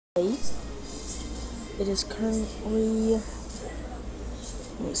It is currently,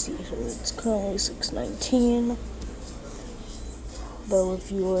 let me see here, it's currently 6:19, though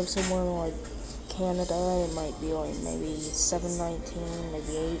if you live somewhere like Canada, it might be like maybe 7:19,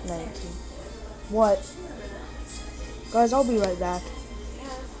 maybe 8:19. What? Guys, I'll be right back.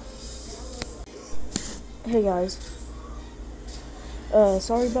 Hey guys.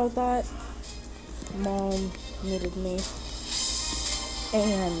 Sorry about that. Mom needed me.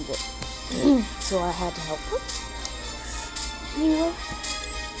 And so I had to help her. Anyway.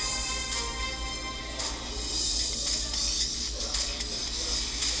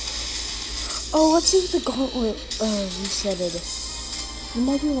 Oh, let's see if the gauntlet resetted. You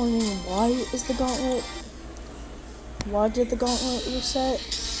might be wondering, why is the gauntlet? Why did the gauntlet reset?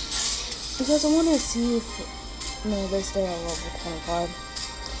 Because I want to see if they stay at level 25.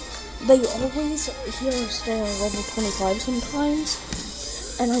 They always here stay at level 25 sometimes,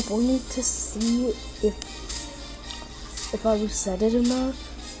 and I wanted to see if I reset it enough,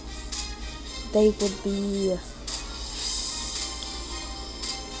 they would be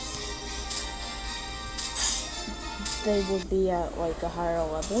at like a higher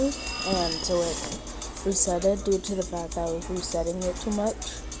level, and so it resetted due to the fact that I was resetting it too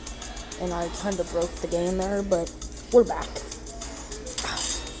much, and I kind of broke the game there, but we're back.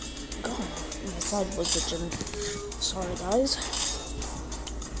 God, my side was itching. Sorry guys.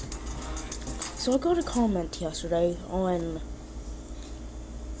 So I got a comment yesterday on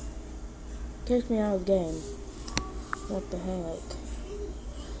kicked me out of the game. What the heck?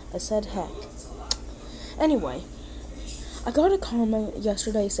 I said heck. Anyway, I got a comment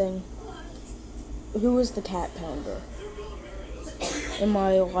yesterday saying, who is the cat pounder in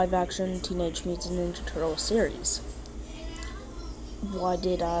my live-action Teenage Mutant Ninja Turtles series? Why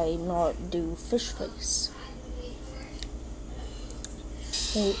did I not do Fish Face?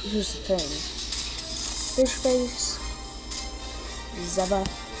 Well, here's the thing. Fish Face, Zeba,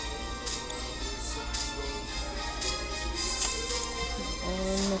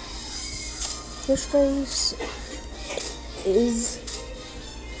 Fish Face is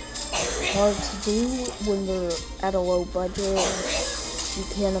hard to do when you're at a low budget. You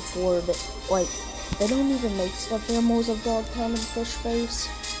can't afford, like, they don't even make stuffed animals of Dog Pound and Fish Face,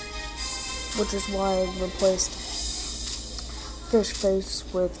 which is why I replaced Fish Face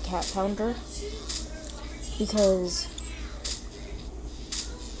with Cat Pounder, because,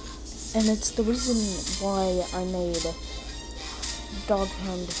 and it's the reason why I made Dog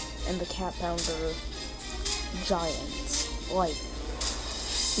Pound and the Cat Pounder giants, like,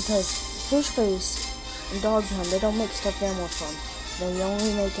 because Fish Face and Dog Pound, they don't make stuffed animals from. They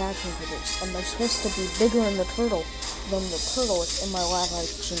only make action figures, and they're supposed to be bigger in the turtle than the turtles in my live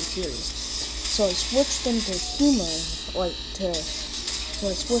action series. So I switched them to human, so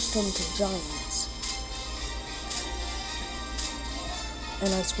I switched them to giants.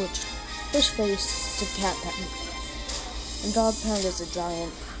 And I switched Fish Face to Cat Pound. And Dog Pound is a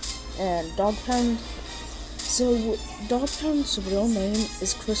giant. And Dog Pound, so Dog Pound's real name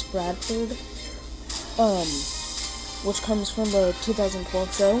is Chris Bradford. Which comes from the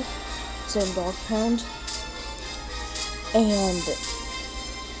 2012 show, same Dog Pound, and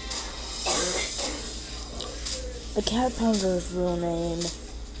the Cat Pounder's real name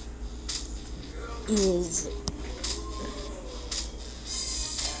is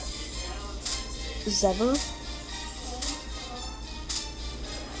Zeba.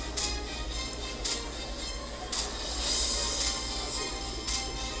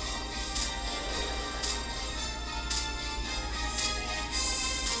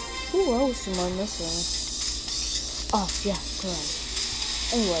 Who else am I missing? Oh, yeah, correct.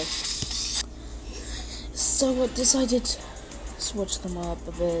 Anyway, so I decided to switch them up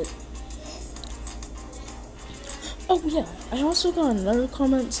a bit. Oh, yeah, I also got another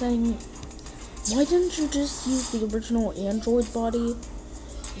comment saying, why didn't you just use the original android body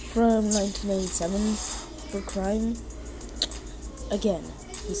from 1987 for crying? Again,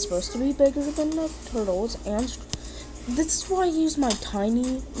 he's supposed to be bigger than the turtles, and this is why I use my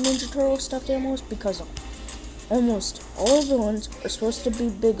tiny Ninja Turtle stuffed animals, because almost all the villains are supposed to be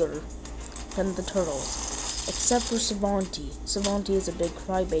bigger than the turtles, except for Savanti. Savanti is a big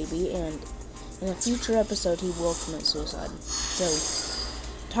crybaby, and in a future episode he will commit suicide. So,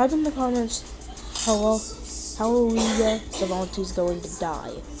 type in the comments, hallelujah, Savanti's going to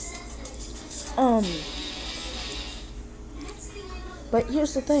die. But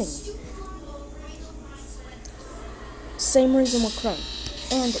here's the thing. Same reason with Krang.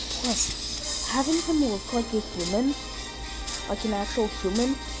 And plus, having him look like a human, like an actual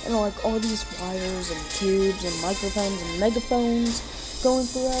human, and like all these wires and tubes and microphones and megaphones going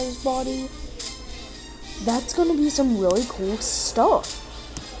throughout his body. That's gonna be some really cool stuff.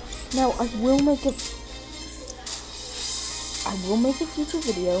 Now, I will make a future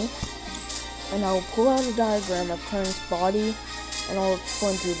video, and I'll pull out a diagram of Krang's body, and I'll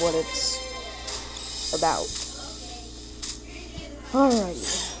explain to you what it's about. Alright,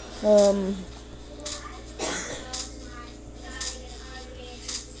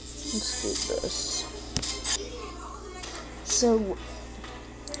 let's do this. So,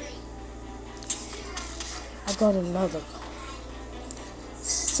 I got another.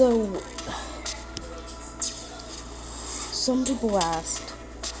 So, some people asked,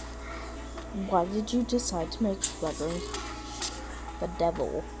 why did you decide to make Shredder the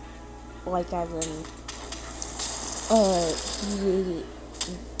devil? Like, as in, he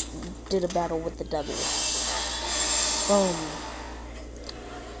did a battle with the devil.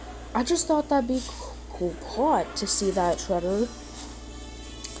 I just thought that'd be a cool plot to see that Shredder.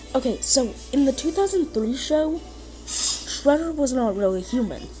 Okay, so in the 2003 show, Shredder was not really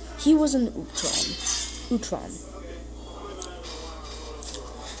human. He was an Utron.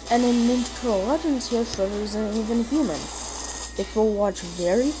 And in Ninja Turtle Legends here, Shredder isn't even human. If we watch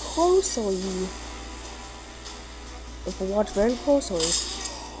very closely,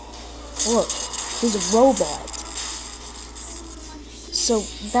 look, he's a robot. So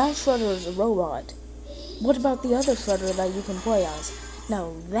that Shredder is a robot. What about the other Shredder that you can play as?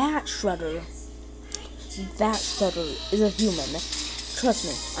 Now that Shredder is a human. Trust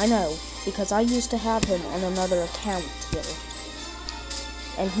me, I know, because I used to have him on another account here.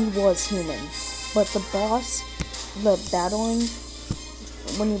 And he was human. But the boss,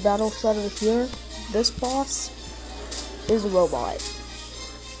 when you battle Shredder here, this boss is a robot.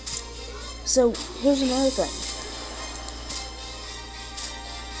 So, here's another thing.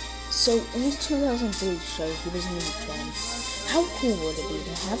 So, in the 2003 show, he was an Utron. How cool would it be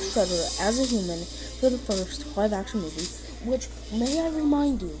to have Shredder as a human for the first live-action movie, which, may I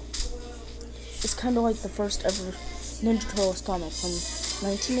remind you, is kind of like the first ever Ninja Turtles comic from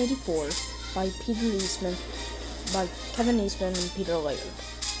 1984 by Kevin Eastman and Peter Laird.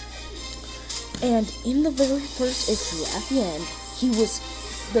 And in the very first issue, at the end,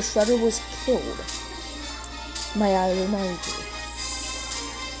 the Shredder was killed. May I remind you?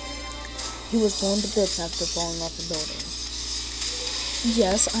 He was blown to bits after falling off a building.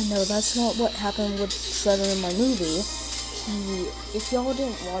 Yes, I know that's not what happened with Shredder in my movie. If y'all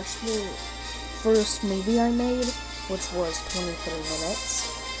didn't watch the first movie I made, which was 23 minutes,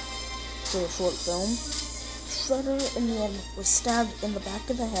 so a short film, Shredder in the end was stabbed in the back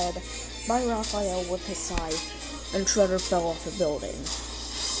of the head by Raphael with his scythe, and Shredder fell off a building.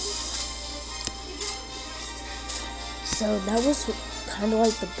 So that was kind of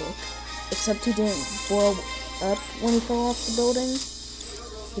like the book, except he didn't blow up when he fell off the building.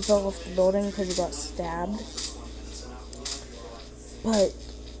 He fell off the building because he got stabbed. But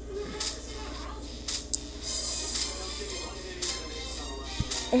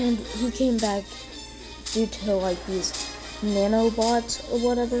and he came back due to, like, these nanobots or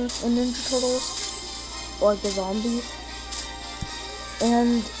whatever in Ninja Turtles, like a zombie.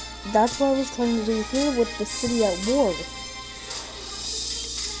 And that's what I was trying to do here with the City at War.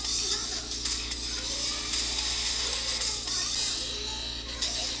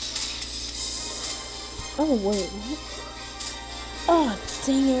 Oh, wait, what? Oh,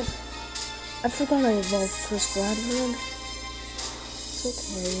 dang it. I forgot I evolved Chris Bradford. It's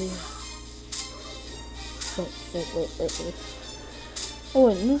okay. Wait. Oh,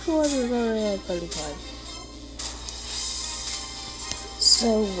 wait, neutralizer is already at 35.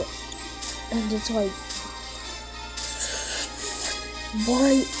 So, and it's like,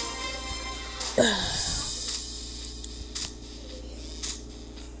 why?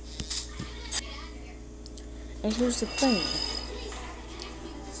 And here's the thing.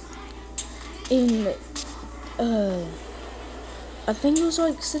 I think it was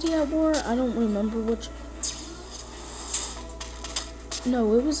like City at War. I don't remember which.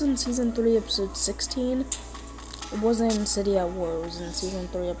 No, it was in season 3, episode 16. It wasn't in City at War. It was in season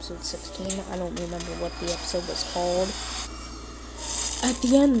 3, episode 16. I don't remember what the episode was called. At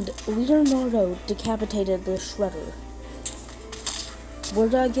the end, Leonardo decapitated the Shredder. Where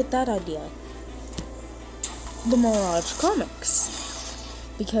did I get that idea? The Mirage comics.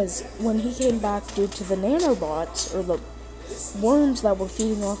 Because when he came back due to the nanobots, or the worms that were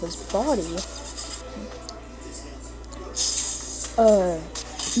feeding off his body,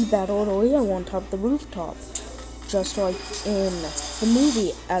 he battled Leo on top of the rooftop, just like in the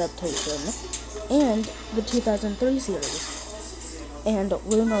movie adaptation and the 2003 series. And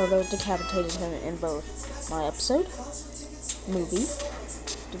Leonardo decapitated him in both my episode movie,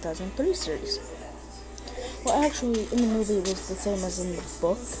 2003 series. Well, actually, in the movie it was the same as in the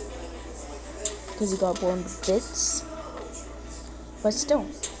book, because he got blown to bits. But still,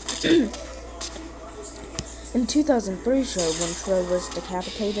 in the 2003 show, when Troy was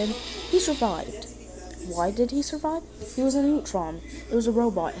decapitated, he survived. Why did he survive? He was a neutron. It was a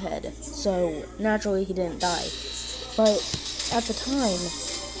robot head, so naturally he didn't die. But at the time,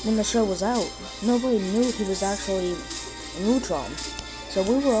 when the show was out, nobody knew he was actually a neutron. So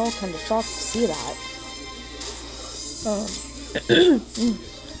we were all kind of shocked to see that. So,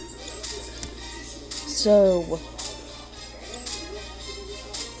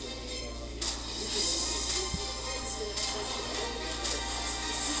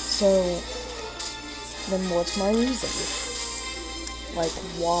 then what's my reason? Like,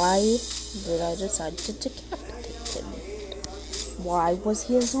 why did I decide to decapitate him? Why was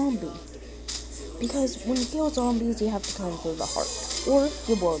he a zombie? Because when you kill zombies, you have to kill them through the heart. Or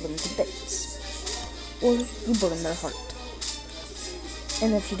you blow them to bits. Or you burn their heart.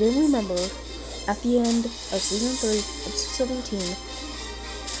 And if you didn't remember, at the end of Season 3, Episode 17,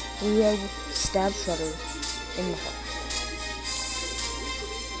 Leo stabbed Shredder in the heart.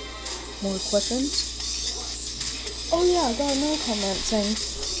 More questions? Oh yeah, I got another comment saying,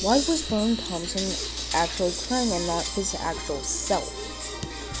 why was Bone Thompson actually crying and not his actual self?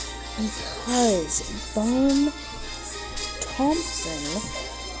 Because Bone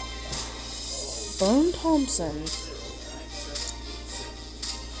Thompson,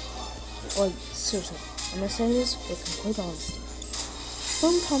 like, seriously, I'm gonna say this with complete honesty.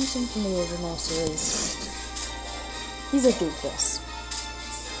 Bone Thompson from the original series, he's a doofus.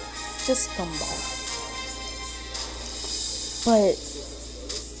 Just scumbag. But,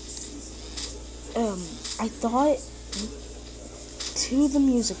 I thought to the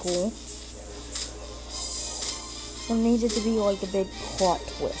musical, there needed to be like a big plot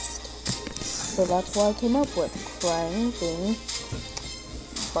twist. So that's what I came up with, crying being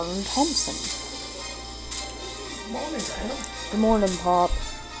Bone Thompson. Good morning, man. Good morning, Pop.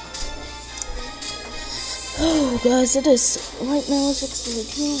 Oh, guys, it is right now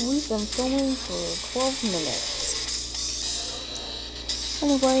 6:32. We've been filming for 12 minutes.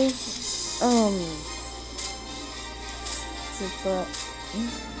 Anyway, wow.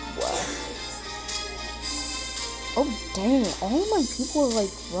 Oh, dang, all of my people are,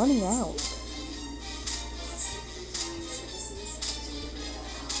 like, running out.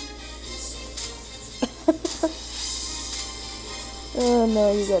 Oh,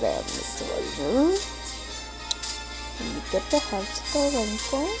 no, you gotta have Mr. Razor. And you get to have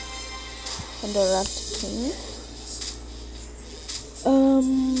Starenko and the Rat King.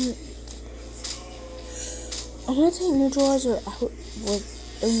 I'm gonna take Neutralizer out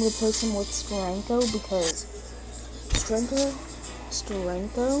and replace him with Starenko because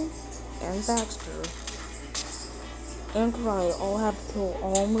Starenko and Baxter and Cry all have kill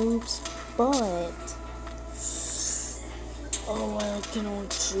all moves, but oh, I can only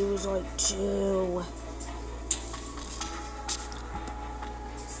choose like 2.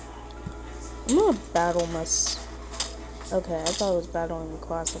 I'm gonna battle Miss. Okay, I thought I was battling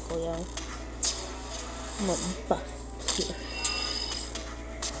classical, yeah. I'm gonna buff here.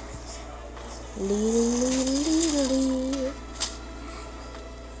 Lee.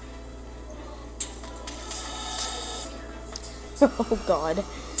 Oh god.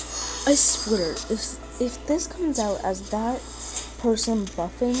 I swear, if this comes out as that person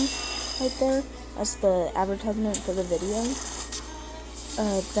buffing right there, as the advertisement for the video,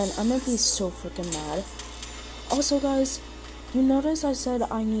 then I'm gonna be so freaking mad. Also, guys, you notice I said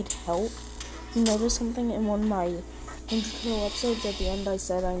I need help? You notice something in one of my intro episodes at the end I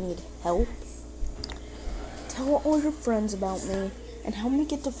said I need help? Tell all your friends about me and help me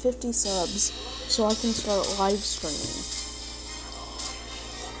get to 50 subs so I can start live streaming.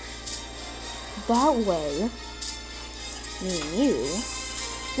 That way, me and you,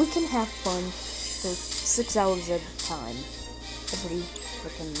 we can have fun for 6 hours at a time. Every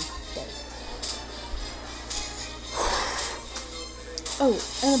freaking day. Oh,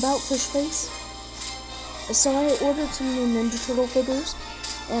 and about Fishface. So I ordered some new Ninja Turtle figures,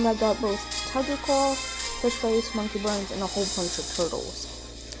 and I got both Tiger Claw, Fishface, Monkey Brains, and a whole bunch of turtles.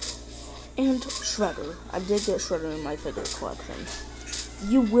 And Shredder. I did get Shredder in my figure collection.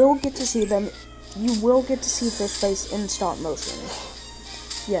 You will get to see them. You will get to see Fishface in stop motion.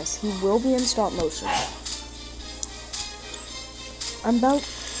 Yes, he will be in stop motion. I'm about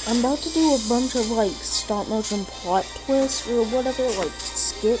to do a bunch of like stop motion plot twists or whatever, like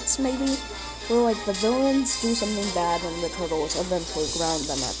skits maybe, where like the villains do something bad and the turtles eventually ground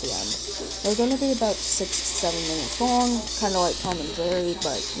them at the end. They're gonna be about 6 to 7 minutes long, kind of like Tom and Jerry,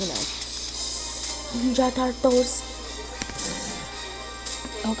 but you know. Ninja Turtles.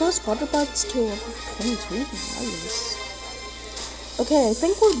 Oh, got Spotter Bites to 22. Nice. Okay, I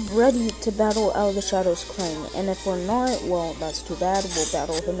think we're ready to battle Out of the Shadows Krang, and if we're not, well, that's too bad. We'll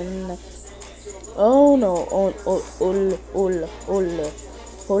battle him in the... Oh no, holy moly.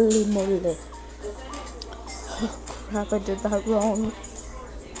 Oh crap, I did that wrong.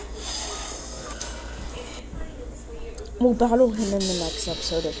 We'll battle him in the next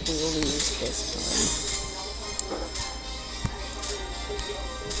episode if we lose this time.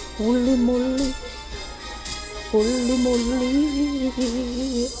 Holy moly. Holy moly.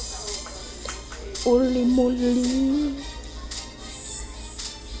 Holy moly.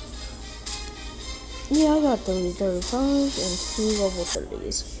 Yeah, I got 35 and 2 level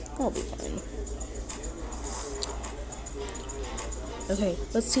 30s. I'll be fine. Okay,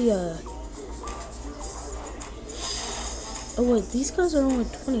 let's see, oh wait, these guys are only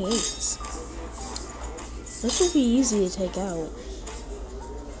 28s. This will be easy to take out.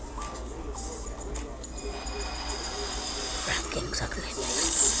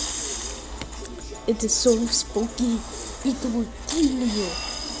 It is so spooky. It will kill you.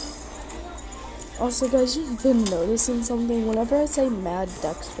 Also, guys, you've been noticing something. Whenever I say Mad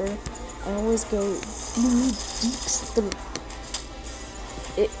Dexter, I always go, Deepster.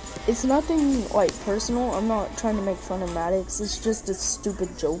 It's nothing, like, personal. I'm not trying to make fun of Maddox. It's just a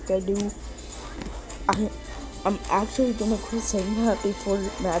stupid joke I do. I'm actually gonna quit saying that before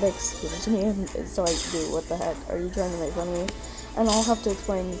Maddox hears me, and it's like, dude, what the heck? Are you trying to make fun of me? And I'll have to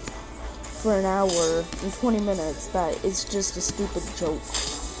explain for an hour and 20 minutes that it's just a stupid joke.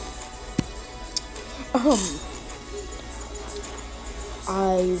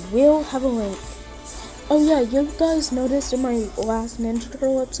 I will have a link. Oh yeah, you guys noticed in my last Ninja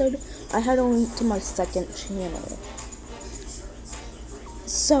Turtle episode, I had a link to my second channel.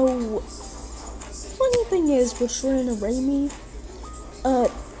 So, funny thing is, with Shrin and Raimi,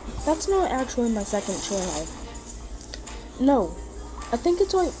 that's not actually my second channel. No, I think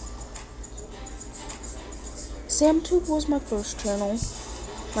it's like, SamTube was my first channel,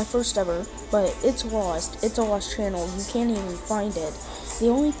 my first ever, but it's lost. It's a lost channel. You can't even find it. The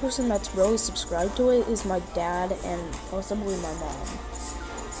only person that's really subscribed to it is my dad and possibly my mom.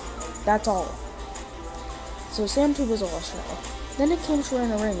 That's all. So SamTube was a lost channel. Then it came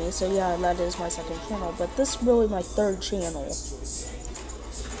Shrin and Raimi, so yeah, that is my second channel, but this is really my third channel.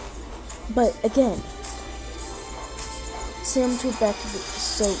 But again, SamTube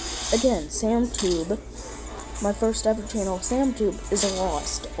SamTube, my first ever channel, SamTube, is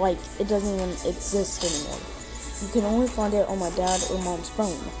lost. Like, it doesn't even exist anymore. You can only find it on my dad or mom's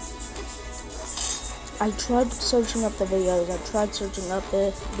phone. I tried searching up the videos, I tried searching up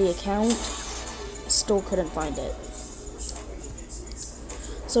the account, still couldn't find it.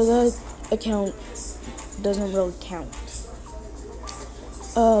 So that account doesn't really count.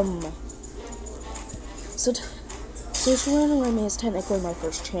 So Shrin and Raimi is technically my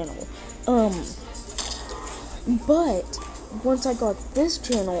first channel. But once I got this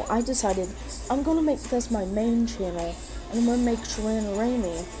channel, I decided I'm gonna make this my main channel, and I'm gonna make Shrin and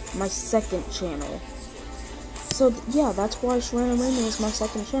Raimi my second channel. So yeah, that's why Shrin and Raimi is my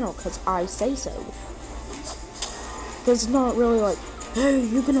second channel, because I say so. Because it's not really like, hey,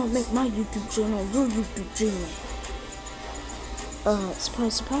 you cannot make my YouTube channel your YouTube channel.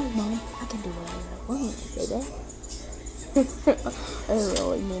 Surprise, surprise, Mom. I can do whatever I want, baby. I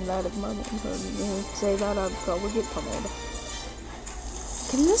really mean that. If my mom heard me say that, I'd probably get pummeled.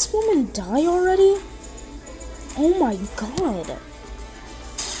 Can this woman die already? Oh my god.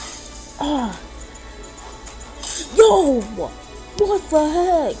 Yo! What the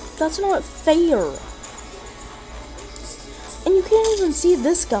heck? That's not fair. And you can't even see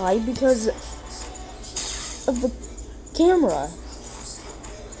this guy because of the camera.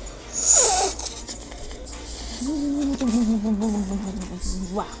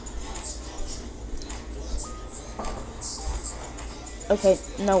 Wow. Okay,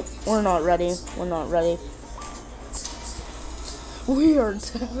 no, we're not ready. We're not ready. We are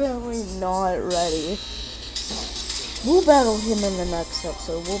definitely not ready. We'll battle him in the next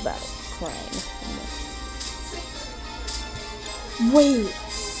episode. We'll battle Krang. Wait,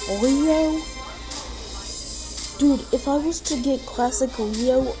 Leo? Dude, if I was to get Classic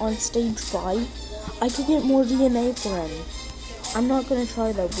Leo on stage 5, I could get more DNA for him. I'm not gonna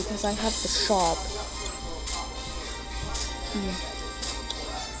try though because I have the shop.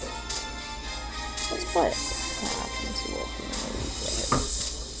 Let's buy a pack and see what we can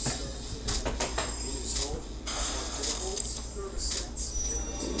get.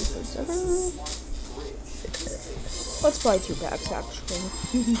 Let's buy 2 packs, actually.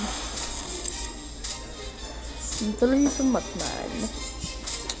 3 from Muckman.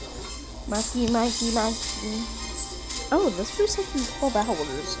 Mikey. Oh, this was taking 12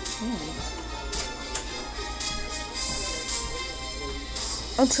 hours.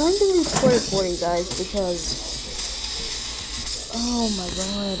 I'm trying to record it for you guys because, oh my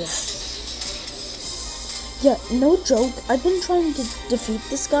god. Yeah, no joke, I've been trying to defeat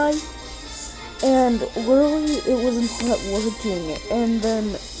this guy, and literally it wasn't working, and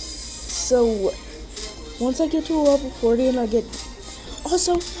then, so, once I get to level 40 and I get,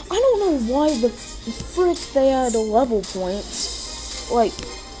 also, I don't know why the frick they had level points, like,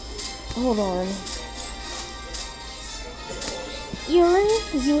 hold on. Yuri,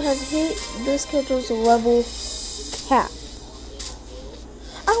 you have hit this character's level cap.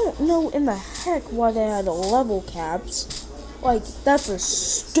 I don't know in the heck why they had level caps. Like, that's a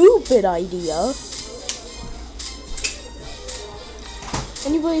stupid idea.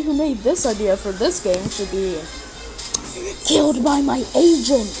 Anybody who made this idea for this game should be killed by my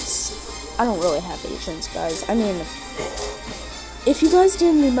agents. I don't really have agents, guys. I mean, if you guys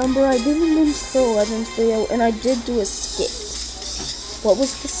didn't remember, I did an TMNT Legends video, and I did do a skit. What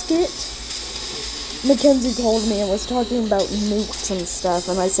was the skit? Mackenzie called me and was talking about nukes and stuff,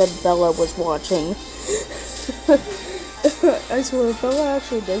 and I said Bella was watching. I swear, if Bella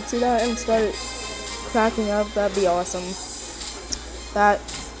actually did see that and started cracking up, that'd be awesome.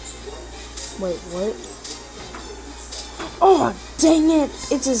 Wait, what? Oh, dang it!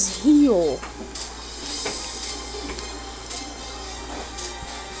 It's his heel.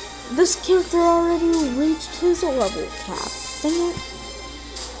 This character already reached his level cap. Dang it.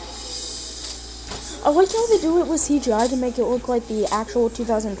 I like how they do it with CGI to make it look like the actual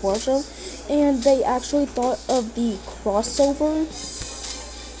 2012 show, and they actually thought of the crossover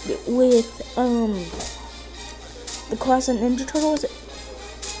with the Class of Ninja Turtles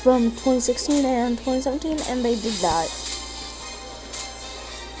from 2016 and 2017, and they did that.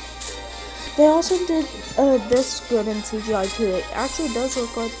 They also did this good in CGI too. It actually does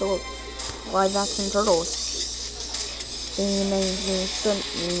look like the live action Turtles.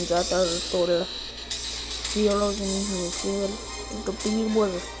 Ninja Turtle. Oh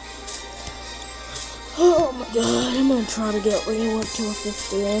my god, I'm gonna try to get Leo up to a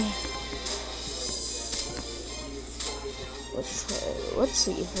 50. Let's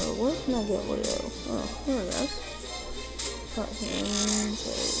see here. Where can I get Leo? Oh, here it is. Got him.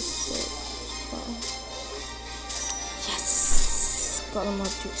 Yes! Got him up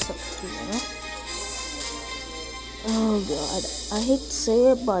to 17. Oh god, I hate to say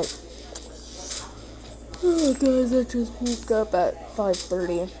it, but oh guys, I just woke up at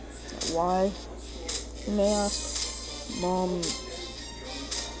 5:30. Why? You may ask. Mom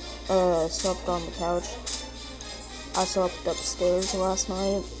slept on the couch. I slept upstairs last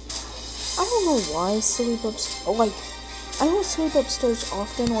night. I don't know why I sleep I don't sleep upstairs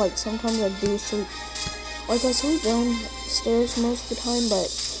often, like sometimes I do sleep, like I sleep downstairs most of the time, but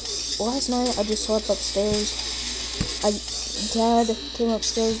last night I just slept upstairs. Dad came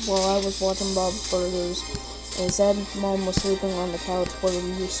upstairs while I was watching Bob's Burgers, and he said Mom was sleeping on the couch. Where are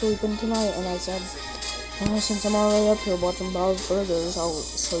you sleeping tonight? And I said, since I'm already up here watching Bob's Burgers, I'll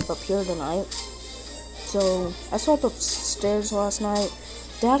sleep up here tonight. So I slept upstairs last night.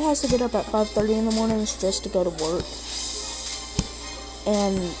 Dad has to get up at 5:30 in the mornings just to go to work,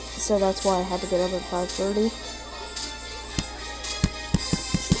 and so that's why I had to get up at 5:30.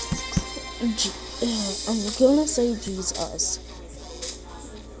 I'm gonna say Jesus.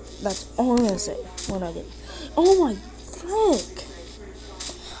 That's all I'm gonna say when I get. Oh my frick!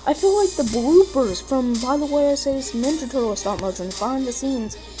 I feel like the bloopers from By the Way I Say It's Ninja Turtle stop motion behind the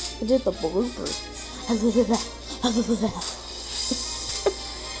scenes. I did the bloopers.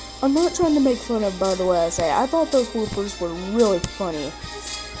 I'm not trying to make fun of By the Way I Say. I thought those bloopers were really funny,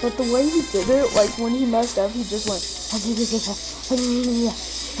 but the way he did it, like when he messed up, he just went.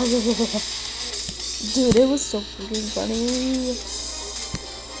 Dude, it was so freaking funny.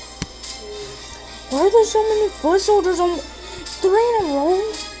 Why are there so many foot soldiers on 3 in a row?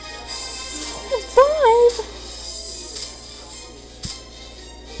 5?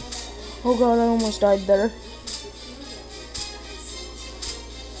 Oh god, I almost died there.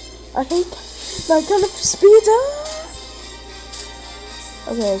 I hate that kind of speed up.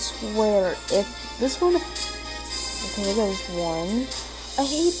 Okay, I swear, if this one. Okay, there's one. I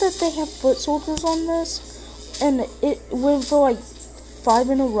hate that they have foot soldiers on this, and it went for like 5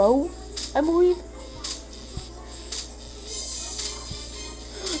 in a row, I believe.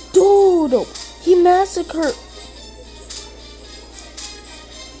 Dude, he massacred.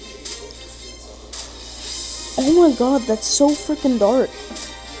 Oh my god, that's so freaking dark.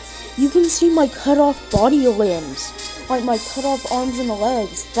 You can see my cut off body limbs. Like my cut off arms and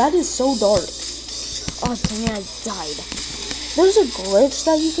legs. That is so dark. Oh dang it, I died. There's a glitch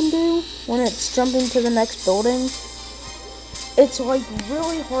that you can do when it's jumping to the next building. It's like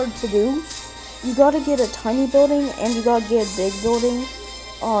really hard to do. You gotta get a tiny building and you gotta get a big building.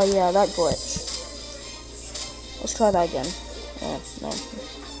 Oh yeah, that glitch. Let's try that again. Oh, no.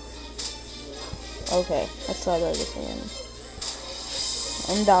 Okay, let's try that again.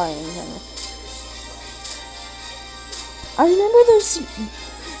 I'm dying. I remember there's...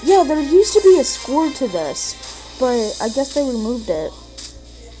 Yeah, there used to be a score to this, but I guess they removed it.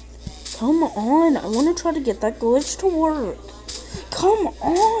 Come on, I want to try to get that glitch to work. Come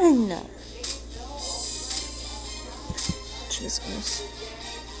on! Jesus.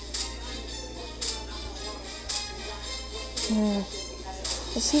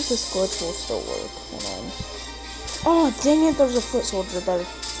 Let's see if this glitch will still work. Hold on. Oh, dang it, there's a foot soldier there.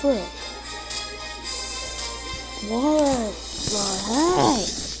 Frick. What the heck?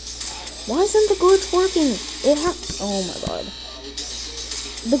 Why isn't the glitch working? Oh my god.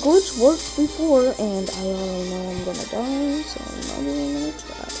 The glitch worked before, and I already know I'm gonna die, so I'm not even gonna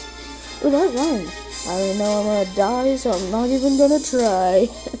try. Ooh, that rhymed. I already know I'm gonna die, so I'm not even gonna try.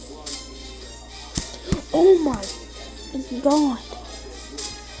 Oh my god.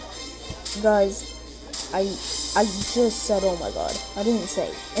 Guys, I just said oh my god. I didn't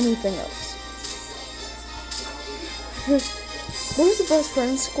say anything else. There was a Best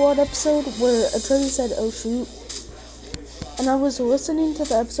Friends Squad episode where Atreyu said oh shoot. And I was listening to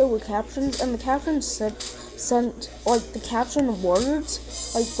the episode with captions, and the captions sent like the caption words,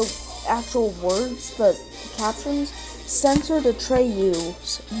 like the actual words, the captions censored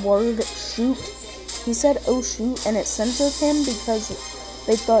Atreyu's word shoot. He said oh shoot, and it censored him because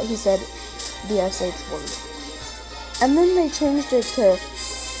they thought he said the SH word. And then they changed it to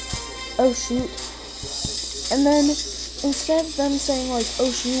oh shoot. And then instead of them saying like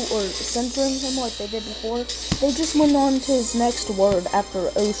oh shoot or censoring him like they did before, they just went on to his next word after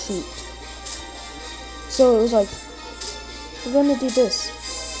oh shoot. So it was like, we're gonna do this.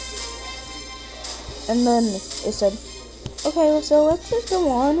 And then it said, okay, so let's just go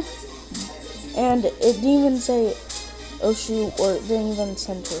on. And it didn't even say oh shoot or it didn't even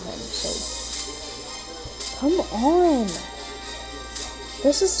censor him, so come on.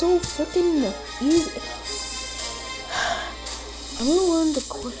 This is so freaking easy. I'm gonna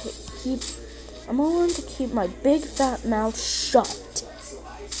learn to keep my big fat mouth shut.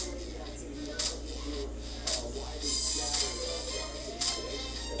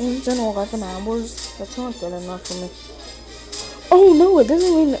 Ends in 11 hours? That's not good enough for me. Oh no, it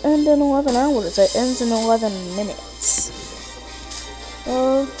doesn't mean end in 11 hours. It ends in 11 minutes.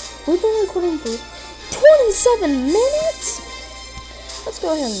 We've been recording for 27 minutes? Let's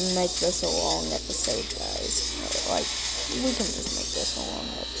go ahead and make this a long episode, guys. Like, we can just make this a long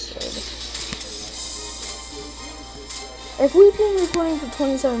episode. If we've been recording for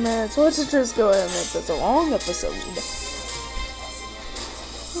 27 minutes, let's just go ahead and make this a long episode.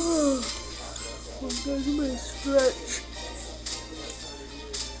 I'm gonna stretch.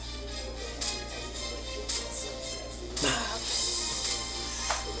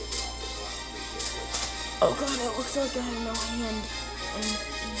 Oh god, it looks like I have no hand. And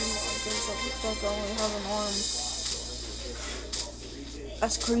like this, it looks like I only have an arm.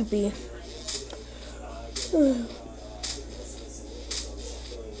 That's creepy.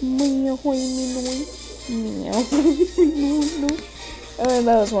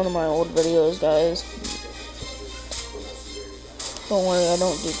 That was one of my old videos, guys. Don't worry, I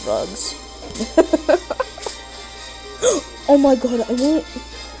don't do drugs. Oh my god, I want...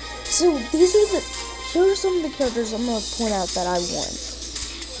 So, here are some of the characters I'm going to point out that I want.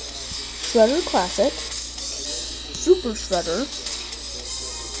 Shredder Classic. Super Shredder.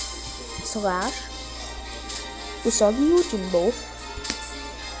 Slash. Usagi Yojimbo.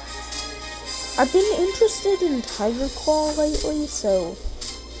 I've been interested in Tiger Claw lately, so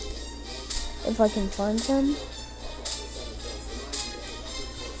if I can find him.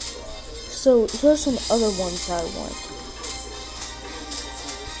 So here's some other ones that I want.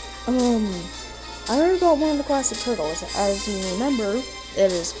 I already got one of the classic turtles. As you remember,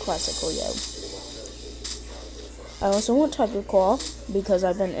 it is Classic Leo. I also want Tiger Claw because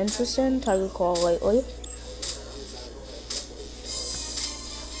I've been interested in Tiger Claw lately.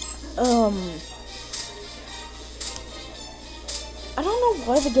 I don't know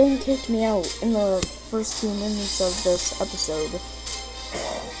why the game kicked me out in the first few minutes of this episode.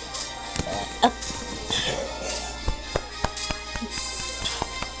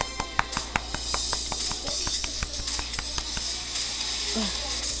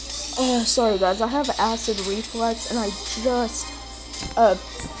 Sorry guys, I have acid reflux, and I just,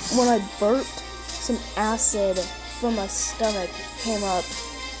 when I burped, some acid from my stomach came up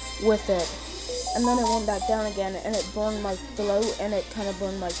with it. And then it went back down again, and it burned my throat, and it kind of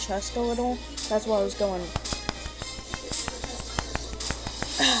burned my chest a little. That's why I was going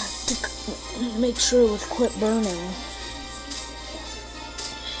to make sure it would quit burning.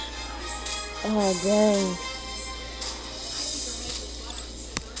 Oh, dang.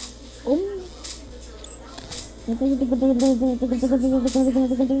 Oh.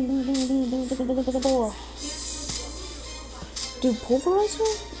 Do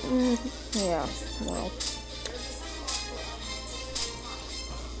pulverizer? Yeah, well.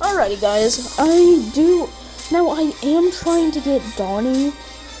 Alrighty, guys. Now I am trying to get Donnie.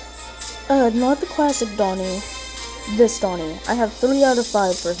 Not the classic Donnie. This Donnie. I have 3 out of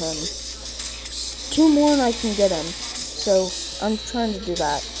 5 for him. 2 more and I can get him. So, I'm trying to do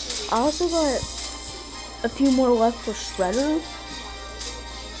that. I also got a few more left for Shredder.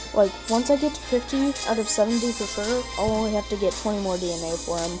 Like, once I get to 50 out of 70 for sure, I'll only have to get 20 more DNA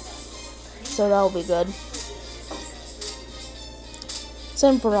for him. So that'll be good.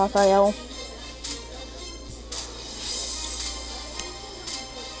 Same for Raphael.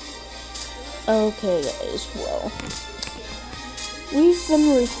 Okay, guys, well. We've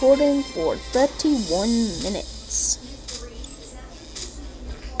been recording for 31 minutes.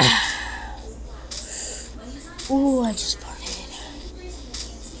 Ooh, I just farted.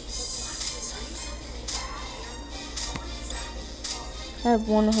 I have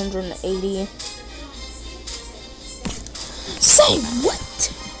 180. Say what?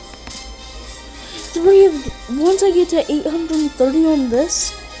 Once I get to 830 on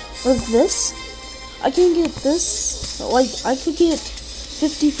this, I can get this. Like, I could get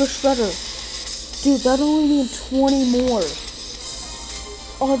 50 for Shredder. Dude, that'd only need 20 more.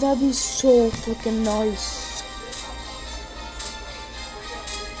 Oh, that'd be so freaking nice.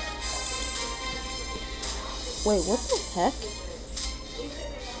 Wait, what the heck?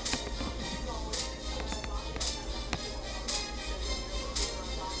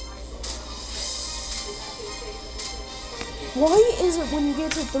 Why is it when you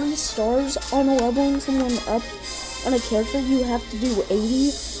get to 3 stars on a leveling someone up on a character, you have to do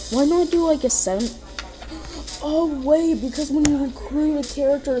 80? Why not do like a 7? Oh wait, because when you recruit a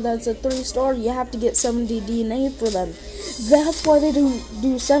character that's a 3 star, you have to get 70 DNA for them. That's why they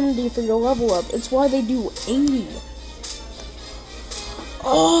do 70 for your level up. It's why they do 80.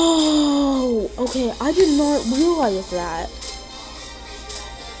 Oh, okay, I did not realize that.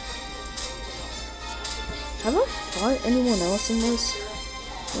 Have I fought anyone else in this?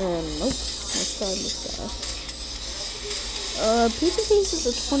 Nope. Let's try this guy. Pizza Case is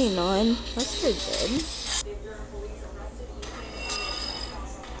a 29. That's pretty good.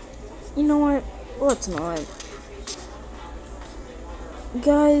 You know what? Let's not.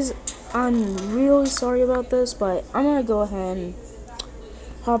 Guys, I'm really sorry about this, but I'm gonna go ahead and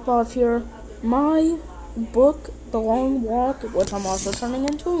hop off here. My book, The Long Walk, which I'm also turning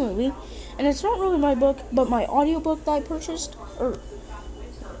into a movie, and it's not really my book, but my audiobook that I purchased, or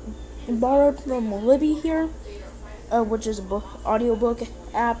borrowed from Libby here, which is a audiobook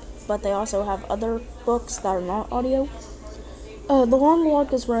app, but they also have other books that are not audio. The Long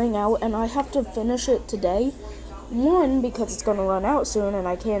Walk is running out, and I have to finish it today. 1, because it's going to run out soon, and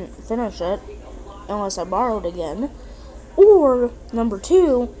I can't finish it unless I borrow it again. Or, number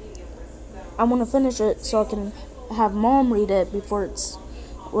 2, I want to finish it so I can have Mom read it before it's,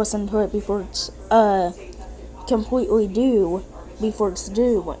 listen to it before it's, completely due,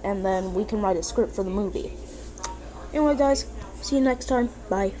 and then we can write a script for the movie. Anyway, guys, see you next time.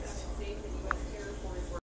 Bye.